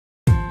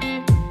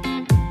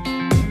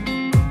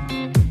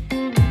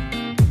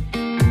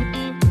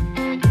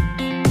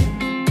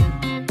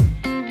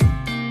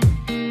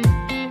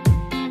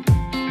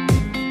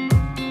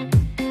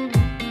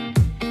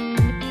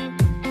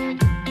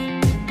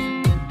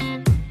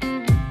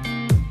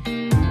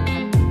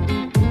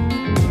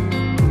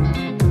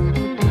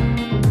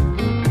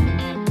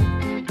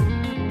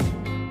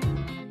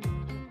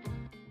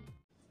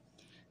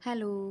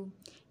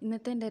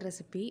ഇന്നത്തെ എൻ്റെ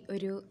റെസിപ്പി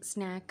ഒരു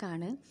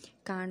സ്നാക്കാണ്.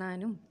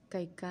 കാണാനും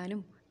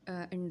കഴിക്കാനും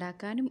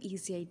ഉണ്ടാക്കാനും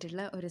ഈസി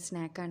ആയിട്ടുള്ള ഒരു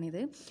സ്നാക്കാണിത്.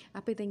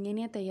 അപ്പോൾ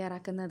ഇതെങ്ങനെയാണ്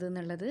തയ്യാറാക്കുന്നത്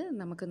എന്നുള്ളത്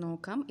നമുക്ക്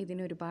നോക്കാം.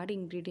 ഇതിന് ഒരുപാട്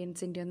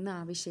ഇൻഗ്രീഡിയൻസിൻ്റെ ഒന്നും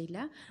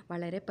ആവശ്യമില്ല.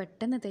 വളരെ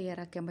പെട്ടെന്ന്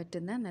തയ്യാറാക്കാൻ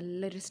പറ്റുന്ന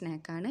നല്ലൊരു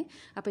സ്നാക്കാണ്.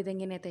 അപ്പോൾ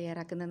ഇതെങ്ങനെയാണ്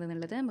തയ്യാറാക്കുന്നത്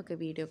എന്നുള്ളത് നമുക്ക്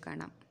വീഡിയോ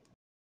കാണാം.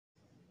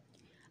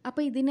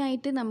 അപ്പോൾ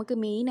ഇതിനായിട്ട് നമുക്ക്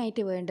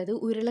മെയിനായിട്ട് വേണ്ടത്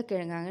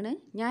ഉരുളക്കിഴങ്ങാണ്.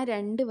 ഞാൻ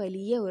 2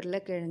 വലിയ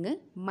ഉരുളക്കിഴങ്ങ്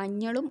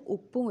മഞ്ഞളും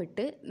ഉപ്പും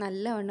ഇട്ട്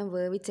നല്ലവണ്ണം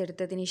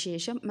വേവിച്ചെടുത്തതിന്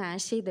ശേഷം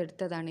മാഷ്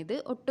ചെയ്തെടുത്തതാണിത്.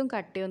 ഒട്ടും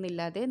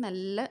കട്ടയൊന്നുമില്ലാതെ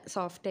നല്ല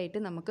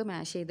സോഫ്റ്റായിട്ട് നമുക്ക്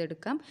മാഷ്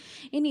ചെയ്തെടുക്കാം.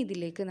 ഇനി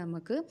ഇതിലേക്ക്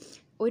നമുക്ക്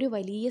ഒരു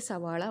വലിയ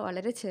സവാള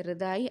വളരെ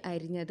ചെറുതായി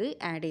അരിഞ്ഞത്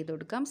ആഡ് ചെയ്ത്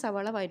കൊടുക്കാം.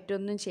 സവാള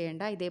വഴറ്റൊന്നും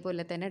ചെയ്യേണ്ട,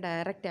 ഇതേപോലെ തന്നെ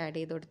ഡയറക്റ്റ് ആഡ്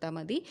ചെയ്ത് കൊടുത്താൽ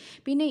മതി.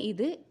 പിന്നെ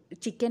ഇത്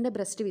ചിക്കൻ്റെ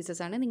ബ്രസ്റ്റ്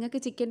പീസസാണ്.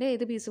 നിങ്ങൾക്ക് ചിക്കൻ്റെ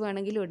ഏത് പീസ്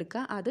വേണമെങ്കിലും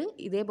എടുക്കുക. അത്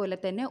ഇതേപോലെ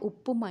തന്നെ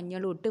ഉപ്പും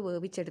മഞ്ഞളും ഇട്ട്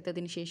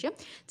വേവിച്ചെടുത്തതിന് ശേഷം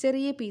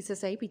ചെറിയ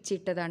പീസസായി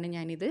പിച്ചിട്ടതാണ്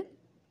ഞാനിത്.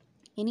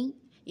 ഇനി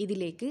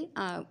ഇതിലേക്ക്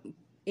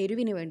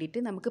എരിവിന് വേണ്ടിയിട്ട്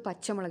നമുക്ക്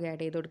പച്ചമുളക്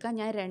ആഡ് ചെയ്ത് കൊടുക്കാം.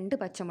 ഞാൻ 2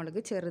 പച്ചമുളക്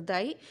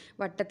ചെറുതായി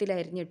വട്ടത്തിൽ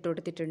അരിഞ്ഞിട്ട്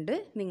കൊടുത്തിട്ടുണ്ട്.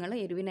 നിങ്ങൾ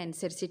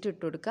എരിവിനനുസരിച്ചിട്ട്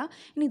ഇട്ട് കൊടുക്കുക.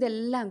 ഇനി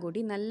ഇതെല്ലാം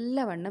കൂടി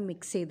നല്ലവണ്ണം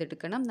മിക്സ്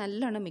ചെയ്തെടുക്കണം.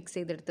 നല്ലവണ്ണം മിക്സ്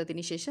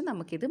ചെയ്തെടുത്തതിന് ശേഷം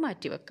നമുക്കിത്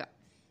മാറ്റി വെക്കാം.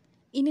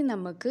 ഇനി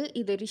നമുക്ക്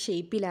ഇതൊരു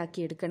ഷേപ്പിലാക്കി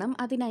എടുക്കണം.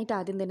 അതിനായിട്ട്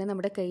ആദ്യം തന്നെ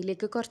നമ്മുടെ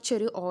കയ്യിലേക്ക്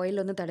കുറച്ചൊരു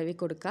ഓയിലൊന്ന് തടവി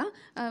കൊടുക്കുക.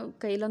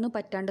 കയ്യിലൊന്നും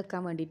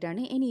പറ്റാണ്ടിരിക്കാൻ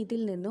വേണ്ടിയിട്ടാണ്. ഇനി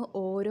ഇതിൽ നിന്ന്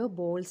ഓരോ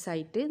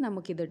ബോൾസായിട്ട്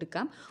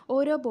നമുക്കിതെടുക്കാം.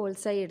 ഓരോ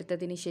ബോൾസായി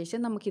എടുത്തതിന് ശേഷം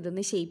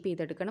നമുക്കിതൊന്ന് ഷേപ്പ്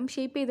ചെയ്തെടുക്കണം.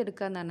 ഷേപ്പ്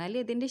ചെയ്തെടുക്കുക എന്ന് പറഞ്ഞാൽ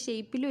ഇതിൻ്റെ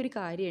ഷേപ്പിലൊരു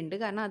കാര്യമുണ്ട്.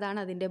 കാരണം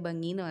അതാണ് അതിൻ്റെ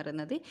ഭംഗി എന്ന്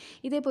പറയുന്നത്.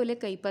 ഇതേപോലെ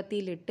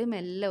കൈപ്പത്തിയിലിട്ട്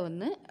മെല്ലെ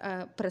ഒന്ന്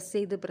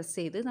പ്രസ്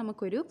ചെയ്ത്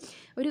നമുക്കൊരു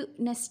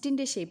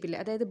നെസ്റ്റിൻ്റെ ഷേപ്പിൽ,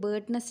 അതായത്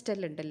ബേർഡ്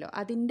നെസ്റ്റെല്ലാം ഉണ്ടല്ലോ,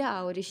 അതിൻ്റെ ആ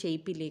ഒരു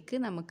ഷേപ്പിലേക്ക്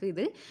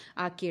നമുക്കിത്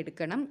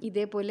ആക്കിയെടുക്കണം.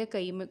 ഇതേപോലെ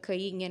കൈ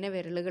ഇങ്ങനെ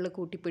വിരലുകൾ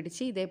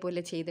കൂട്ടിപ്പിടിച്ച്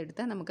ഇതേപോലെ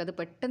ചെയ്തെടുത്താൽ നമുക്കത്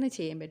പെട്ടെന്ന്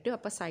ചെയ്യാൻ പറ്റും.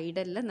 അപ്പോൾ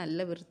സൈഡെല്ലാം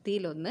നല്ല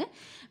വൃത്തിയിലൊന്ന്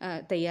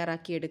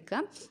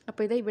തയ്യാറാക്കിയെടുക്കാം.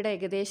 അപ്പോൾ ഇത് ഇവിടെ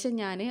ഏകദേശം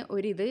ഞാൻ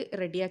ഒരിത്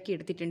റെഡിയാക്കി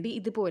എടുത്തിട്ടുണ്ട്.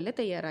 ഇതുപോലെ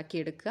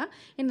തയ്യാറാക്കിയെടുക്കുക.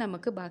 ഇനി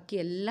നമുക്ക്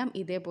ബാക്കിയെല്ലാം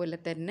ഇതേപോലെ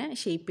തന്നെ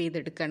ഷേപ്പ്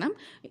ചെയ്തെടുക്കണം.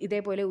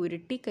 ഇതേപോലെ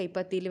ഉരുട്ടി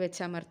കൈപ്പത്തിയിൽ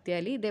വെച്ച്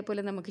അമർത്തിയാൽ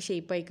ഇതേപോലെ നമുക്ക്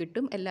ഷേപ്പായി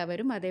കിട്ടും.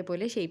 എല്ലാവരും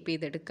അതേപോലെ ഷേപ്പ്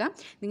ചെയ്തെടുക്കാം.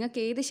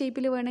 നിങ്ങൾക്ക് ഏത്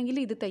ഷേപ്പിൽ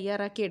വേണമെങ്കിലും ഇത്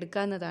തയ്യാറാക്കി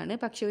എടുക്കാവുന്നതാണ്.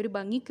 പക്ഷേ ഒരു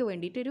ഭംഗിക്ക്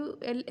വേണ്ടിയിട്ട്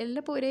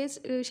എല്ലാം ഒരേ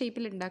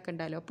ഷേപ്പിൽ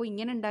ഉണ്ടാക്കണ്ടല്ലോ. അപ്പോൾ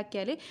ഇങ്ങനെ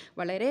ഉണ്ടാക്കിയാൽ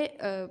വളരെ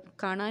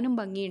കാണാനും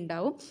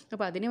ഭംഗിയുണ്ടാവും.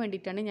 അപ്പോൾ അതിന്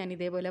വേണ്ടിയിട്ടാണ് ഞാൻ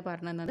ഇതേപോലെ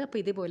പറഞ്ഞു തന്നത്.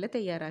 അപ്പോൾ ഇതുപോലെ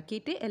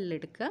തയ്യാറാക്കിയിട്ട് എല്ലാം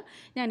എടുക്കുക.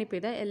 ഞാനിപ്പോൾ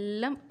ഇത്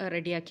എല്ലാം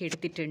റെഡിയാക്കി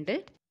എടുത്തിട്ടുണ്ട്.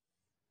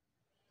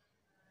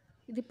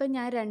 ഇതിപ്പോൾ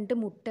ഞാൻ 2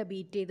 മുട്ട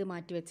ബീറ്റ് ചെയ്ത്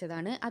മാറ്റി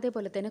വെച്ചതാണ്.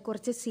 അതേപോലെ തന്നെ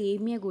കുറച്ച്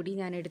സേമിയ കൂടി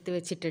ഞാൻ എടുത്ത്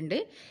വെച്ചിട്ടുണ്ട്.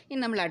 ഇനി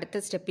നമ്മൾ അടുത്ത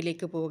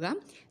സ്റ്റെപ്പിലേക്ക് പോകാം.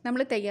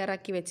 നമ്മൾ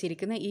തയ്യാറാക്കി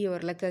വെച്ചിരിക്കുന്ന ഈ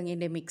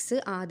ഉരുളക്കിഴങ്ങിൻ്റെ മിക്സ്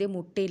ആദ്യം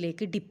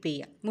മുട്ടയിലേക്ക് ഡിപ്പ്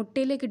ചെയ്യാം.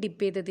 മുട്ടയിലേക്ക്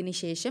ഡിപ്പ് ചെയ്തതിന്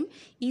ശേഷം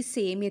ഈ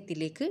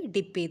സേമിയത്തിലേക്ക്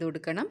ഡിപ്പ് ചെയ്ത്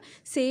കൊടുക്കണം.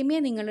 സേമിയ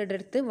നിങ്ങളുടെ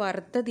അടുത്ത്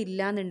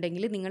വറുത്തതില്ല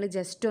എന്നുണ്ടെങ്കിൽ നിങ്ങൾ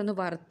ജസ്റ്റ് ഒന്ന്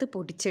വറുത്ത്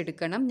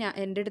പൊടിച്ചെടുക്കണം.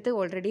 എൻ്റെ അടുത്ത്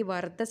ഓൾറെഡി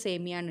വറുത്ത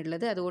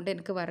സേമിയാണുള്ളത്, അതുകൊണ്ട്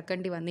എനിക്ക്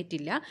വറുക്കേണ്ടി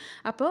വന്നിട്ടില്ല.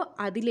 അപ്പോൾ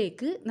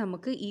അതിലേക്ക്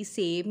നമുക്ക് ഈ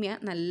സേമിയ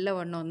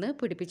നല്ലവണ്ണം ഒന്ന്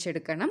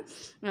പിടിപ്പിച്ചെടുക്കണം.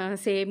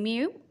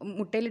 സേമിയയും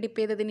മുട്ടയിൽ ഡിപ്പ്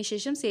ചെയ്തതിന്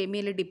ശേഷം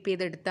സേമിയയിൽ ഡിപ്പ്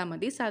ചെയ്തെടുത്താൽ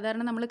മതി.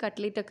 സാധാരണ നമ്മൾ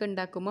കട്ട്ലേറ്റൊക്കെ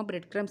ഉണ്ടാക്കുമ്പോൾ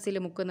ബ്രെഡ് ക്രംസിൽ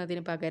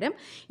മുക്കുന്നതിന് പകരം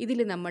ഇതിൽ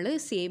നമ്മൾ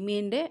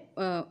സേമിയൻ്റെ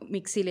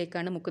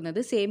മിക്സിയിലേക്കാണ് മുക്കുന്നത്.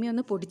 സേമിയ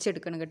ഒന്ന്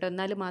പൊടിച്ചെടുക്കണം കേട്ടോ,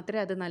 എന്നാൽ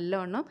മാത്രമേ അത്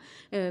നല്ലവണ്ണം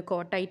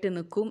കോട്ടായിട്ട്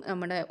നിൽക്കും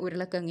നമ്മുടെ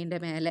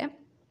ഉരുളക്കിഴങ്ങിൻ്റെ മേലെ.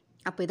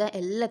 അപ്പോൾ ഇത്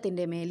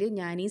എല്ലാത്തിൻ്റെ മേൽ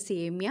ഞാൻ ഈ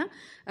സേമിയ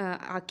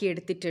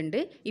ആക്കിയെടുത്തിട്ടുണ്ട്.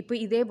 ഇപ്പോൾ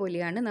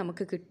ഇതേപോലെയാണ്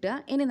നമുക്ക് കിട്ടുക.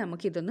 ഇനി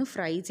നമുക്കിതൊന്ന്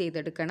ഫ്രൈ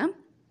ചെയ്തെടുക്കണം.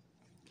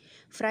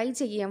 ഫ്രൈ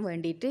ചെയ്യാൻ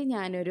വേണ്ടിയിട്ട്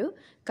ഞാനൊരു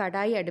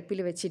കടായി അടുപ്പിൽ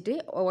വെച്ചിട്ട്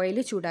ഓയിൽ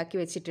ചൂടാക്കി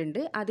വെച്ചിട്ടുണ്ട്.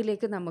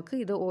 അതിലേക്ക് നമുക്ക്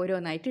ഇത്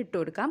ഓരോന്നായിട്ട് ഇട്ട്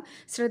കൊടുക്കാം.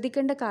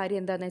 ശ്രദ്ധിക്കേണ്ട കാര്യം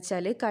എന്താണെന്ന്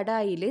വെച്ചാൽ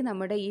കടായിൽ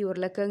നമ്മുടെ ഈ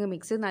ഉരുളക്കിഴങ്ങ്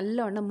മിക്സ്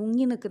നല്ലവണ്ണം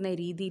മുങ്ങി നിൽക്കുന്ന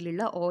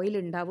രീതിയിലുള്ള ഓയിൽ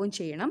ഉണ്ടാവുകയും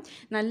ചെയ്യണം.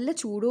 നല്ല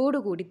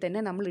ചൂടോടുകൂടി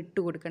തന്നെ നമ്മൾ ഇട്ട്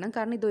കൊടുക്കണം.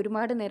 കാരണം ഇത്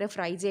ഒരുപാട് നേരം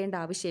ഫ്രൈ ചെയ്യേണ്ട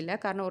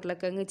ആവശ്യമില്ല. കാരണം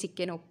ഉരുളക്കിഴങ്ങ്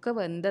ചിക്കനൊക്കെ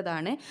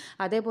വെന്തതാണ്,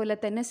 അതേപോലെ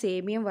തന്നെ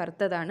സേമിയം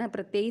വറുത്തതാണ്.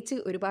 പ്രത്യേകിച്ച്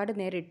ഒരുപാട്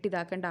നേരം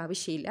ഇട്ടിതാക്കേണ്ട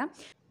ആവശ്യമില്ല.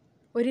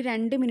 ഒരു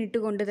 2 മിനിറ്റ്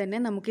കൊണ്ട് തന്നെ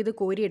നമുക്കിത്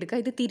കോരിയെടുക്കാം.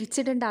 ഇത്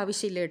തിരിച്ചിടേണ്ട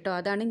ആവശ്യമില്ല കേട്ടോ.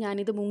 അതാണ്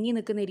ഞാനിത് മുങ്ങി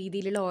നിൽക്കുന്ന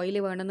രീതിയിലുള്ള ഓയിൽ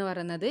വേണമെന്ന്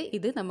പറയുന്നത്.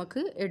 ഇത്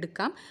നമുക്ക്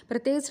എടുക്കാം.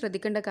 പ്രത്യേകം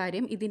ശ്രദ്ധിക്കേണ്ട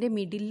കാര്യം, ഇതിൻ്റെ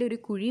മിഡിലൊരു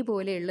കുഴി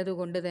പോലെ ഉള്ളത്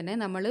കൊണ്ട് തന്നെ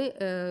നമ്മൾ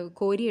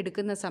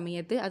കോരിയെടുക്കുന്ന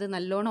സമയത്ത് അത്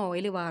നല്ലോണം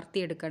ഓയിൽ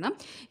വാർത്തിയെടുക്കണം.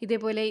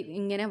 ഇതേപോലെ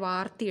ഇങ്ങനെ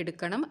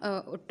വാർത്തിയെടുക്കണം.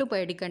 ഒട്ടും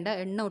പേടിക്കണ്ട,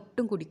 എണ്ണ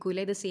ഒട്ടും കുടിക്കൂല.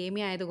 ഇത്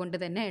സേമിയ ആയതുകൊണ്ട്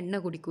തന്നെ എണ്ണ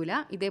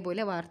കുടിക്കൂല.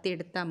 ഇതേപോലെ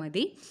വാർത്തിയെടുത്താൽ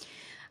മതി.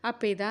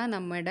 അപ്പോൾ ഇതാ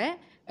നമ്മുടെ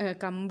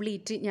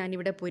കംപ്ലീറ്റ്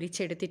ഞാനിവിടെ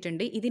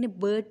പൊരിച്ചെടുത്തിട്ടുണ്ട്. ഇതിന്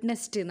ബേർഡ്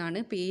നെസ്റ്റ് എന്നാണ്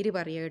പേര്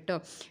പറയുക കേട്ടോ.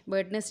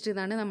 ബേർഡ് നെസ്റ്റ്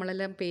എന്നാണ്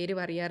നമ്മളെല്ലാം പേര്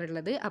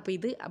പറയാറുള്ളത്. അപ്പോൾ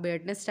ഇത്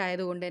ബേർഡ് നെസ്റ്റ്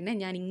ആയതുകൊണ്ട് തന്നെ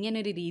ഞാൻ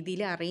ഇങ്ങനൊരു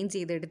രീതിയിൽ അറേഞ്ച്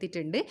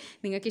ചെയ്തെടുത്തിട്ടുണ്ട്.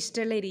 നിങ്ങൾക്ക്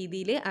ഇഷ്ടമുള്ള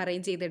രീതിയിൽ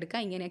അറേഞ്ച്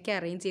ചെയ്തെടുക്കുക. ഇങ്ങനെയൊക്കെ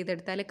അറേഞ്ച്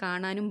ചെയ്തെടുത്താൽ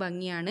കാണാനും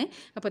ഭംഗിയാണ്.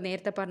 അപ്പോൾ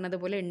നേരത്തെ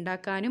പറഞ്ഞതുപോലെ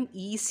ഉണ്ടാക്കാനും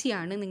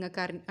ഈസിയാണ്.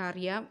 നിങ്ങൾക്ക്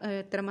അറിയാം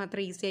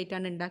എത്രമാത്രം ഈസി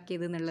ആയിട്ടാണ്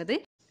ഉണ്ടാക്കിയത് എന്നുള്ളത്.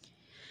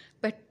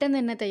 പെട്ടെന്ന്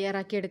തന്നെ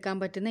തയ്യാറാക്കിയെടുക്കാൻ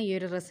പറ്റുന്ന ഈ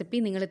ഒരു റെസിപ്പി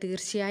നിങ്ങൾ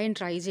തീർച്ചയായും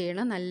ട്രൈ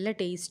ചെയ്യണം. നല്ല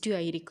ടേസ്റ്റും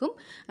ആയിരിക്കും.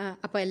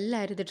 അപ്പോൾ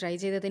എല്ലാവരും ഇത് ട്രൈ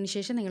ചെയ്തതിന്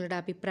ശേഷം നിങ്ങളുടെ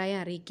അഭിപ്രായം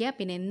അറിയിക്കുക.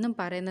 പിന്നെ എന്നും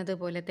പറയുന്നത്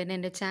പോലെ തന്നെ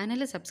എൻ്റെ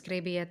ചാനൽ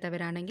സബ്സ്ക്രൈബ്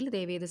ചെയ്യാത്തവരാണെങ്കിൽ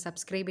ദയവേത്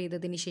സബ്സ്ക്രൈബ്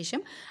ചെയ്തതിന്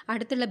ശേഷം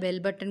അടുത്തുള്ള ബെൽ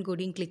ബട്ടൺ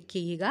കൂടിയും ക്ലിക്ക്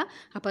ചെയ്യുക.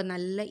 അപ്പോൾ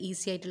നല്ല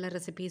ഈസി ആയിട്ടുള്ള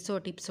റെസിപ്പീസോ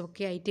ടിപ്സോ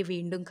ഒക്കെ ആയിട്ട്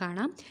വീണ്ടും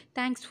കാണാം.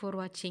 Thanks for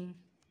watching.